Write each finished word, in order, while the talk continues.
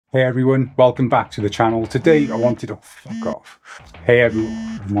Hey everyone, welcome back to the channel. Today I wanted to fuck off. Hey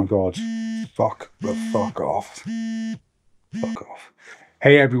everyone, oh my god, fuck off. Fuck off.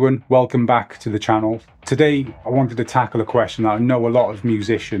 Hey everyone, welcome back to the channel. Today I wanted to tackle a question that I know a lot of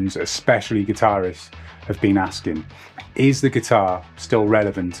musicians, especially guitarists, have been asking. Is the guitar still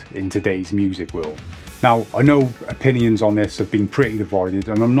relevant in today's music world? Now, I know opinions on this have been pretty divided,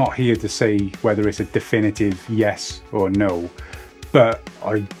 and I'm not here to say whether it's a definitive yes or no, but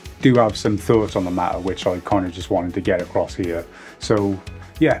I do have some thoughts on the matter which I kind of just wanted to get across here. So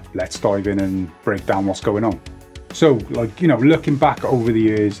yeah, let's dive in and break down what's going on. So, looking back over the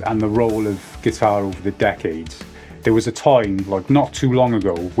years and the role of guitar over the decades, there was a time, not too long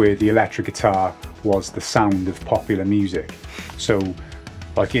ago, where the electric guitar was the sound of popular music. So,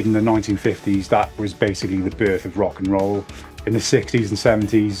 in the 1950s, that was basically the birth of rock and roll. In the 60s and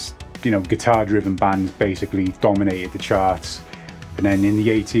 70s, guitar-driven bands basically dominated the charts. And then in the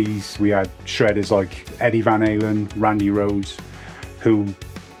 80s, we had shredders like Eddie Van Halen, Randy Rhoads, who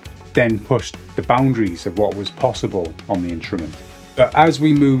then pushed the boundaries of what was possible on the instrument. But as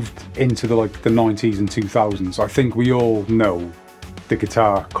we moved into the 90s and 2000s, I think we all know the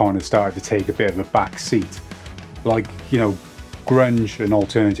guitar kind of started to take a bit of a back seat. Grunge and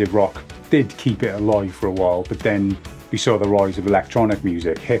alternative rock did keep it alive for a while, but then we saw the rise of electronic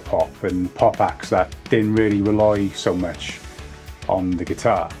music, hip hop and pop acts that didn't really rely so much on the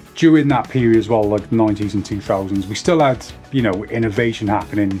guitar. During that period as well, like the 90s and 2000s, we still had, innovation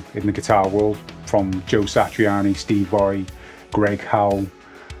happening in the guitar world, from Joe Satriani, Steve Vai, Greg Howe,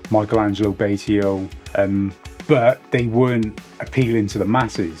 Michelangelo Batio, but they weren't appealing to the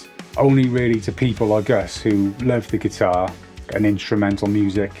masses, only really to people like us who love the guitar and instrumental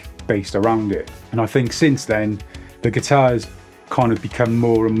music based around it. And I think since then, the guitar has kind of become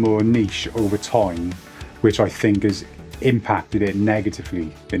more and more niche over time, which I think has impacted it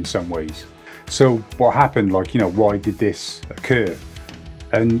negatively in some ways. So what happened, why did this occur?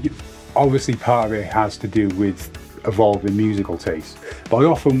 And obviously part of it has to do with evolving musical taste, but I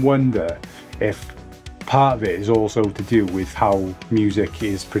often wonder if part of it is also to do with how music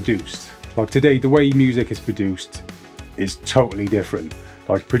is produced. Today, the way music is produced is totally different.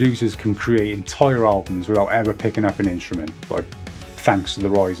 Producers can create entire albums without ever picking up an instrument, thanks to the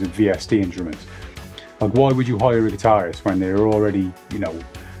rise of VST instruments. Why would you hire a guitarist when there are already,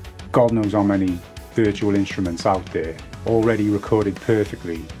 God knows how many virtual instruments out there, already recorded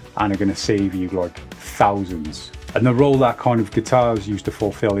perfectly and are going to save you thousands? And the role that kind of guitars used to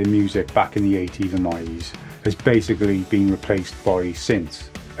fulfill in music back in the 80s and 90s has basically been replaced by synths.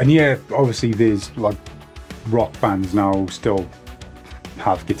 And yeah, obviously there's rock bands now still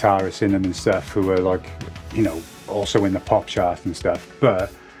have guitarists in them and stuff who are also in the pop charts and stuff,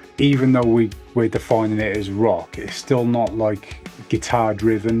 but even though we're defining it as rock, it's still not guitar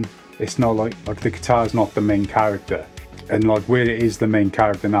driven. It's not the guitar's not the main character. And where it is the main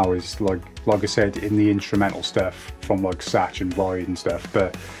character now is like I said, in the instrumental stuff from Satch and Void and stuff.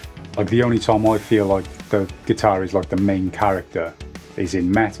 But the only time I feel like the guitar is the main character is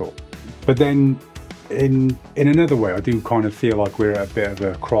in metal. But then in another way, I do kind of feel like we're at a bit of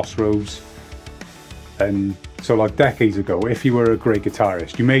a crossroads. And so decades ago, if you were a great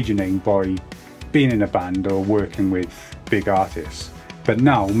guitarist, you made your name by being in a band or working with big artists. But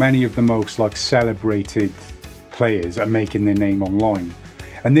now many of the most celebrated players are making their name online.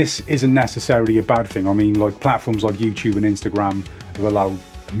 And this isn't necessarily a bad thing. I mean, platforms like YouTube and Instagram have allowed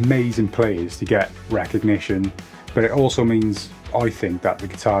amazing players to get recognition, but it also means, I think, that the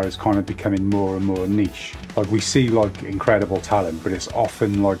guitar is kind of becoming more and more niche. We see incredible talent, but it's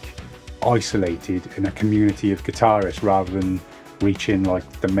often isolated in a community of guitarists rather than reaching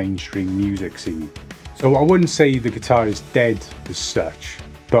the mainstream music scene. So I wouldn't say the guitar is dead as such,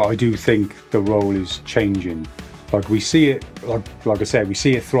 but I do think the role is changing. We see it, like I said, we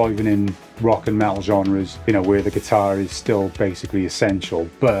see it thriving in rock and metal genres, where the guitar is still basically essential,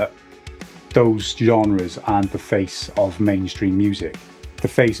 but those genres aren't the face of mainstream music. The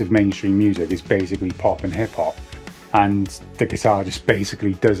face of mainstream music is basically pop and hip hop. And the guitar just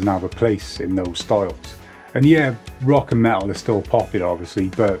basically doesn't have a place in those styles. And yeah, rock and metal are still popular, obviously,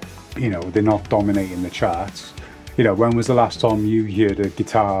 but they're not dominating the charts. When was the last time you heard a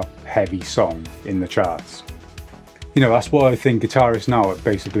guitar heavy song in the charts? That's why I think guitarists now are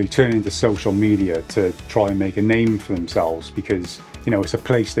basically turning to social media to try and make a name for themselves, because it's a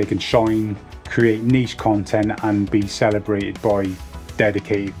place they can shine, create niche content and be celebrated by a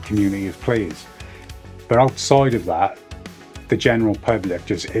dedicated community of players. But outside of that, the general public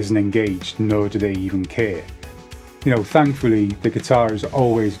just isn't engaged, nor do they even care. Thankfully, the guitar is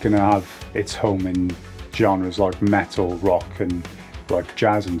always going to have its home in genres like metal, rock and like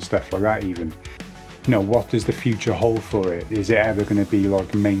jazz and stuff like that even. You know, what does the future hold for it? Is it ever going to be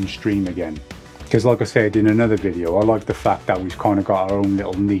like mainstream again? Because like I said in another video, I like the fact that we've kind of got our own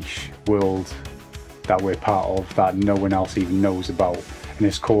little niche world that we're part of that no one else even knows about. And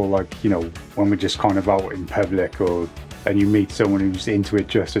it's cool, like, you know, when we're just kind of out in public and you meet someone who's into it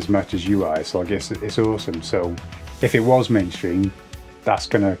just as much as you are, it's like, it's awesome. So if it was mainstream, that's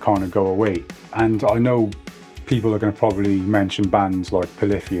gonna kind of go away. And I know people are gonna probably mention bands like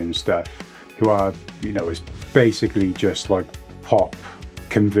Polyphia and stuff, who are, you know, it's basically just like pop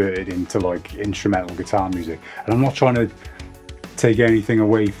converted into like instrumental guitar music. And I'm not trying to take anything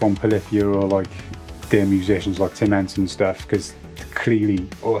away from Polyphia or like their musicians like Tim Henson and stuff, because clearly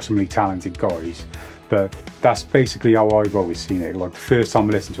awesomely talented guys, but that's basically how I've always seen it. Like the first time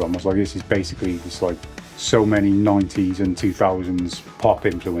I listened to them, I was like, this is basically just like so many 90s and 2000s pop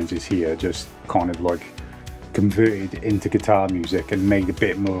influences here, just kind of like converted into guitar music and made a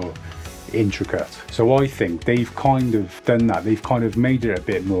bit more intricate. So I think they've kind of done that. They've kind of made it a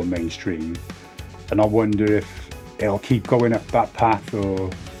bit more mainstream, and I wonder if it'll keep going up that path, or,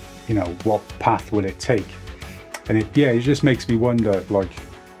 you know, what path will it take? And it just makes me wonder, like,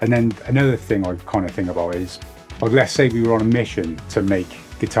 and then another thing I kind of think about is, like, let's say we were on a mission to make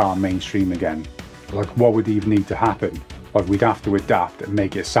guitar mainstream again. Like, what would even need to happen? Like, we'd have to adapt and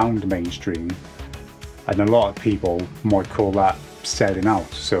make it sound mainstream. And a lot of people might call that selling out,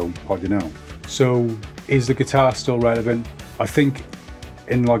 so I don't know. So is the guitar still relevant? I think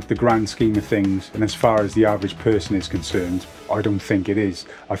in like the grand scheme of things, and as far as the average person is concerned, I don't think it is.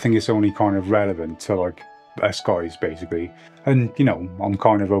 I think it's only kind of relevant to like us guys basically, and you know, I'm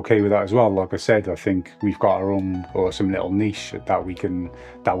kind of okay with that as well. Like I said, I think we've got our own awesome little niche that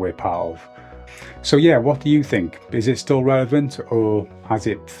we're part of. So yeah, what do you think? Is it still relevant, or has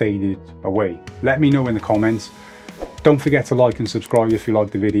it faded away? Let me know in the comments. Don't forget to like and subscribe if you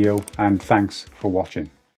liked the video, and thanks for watching.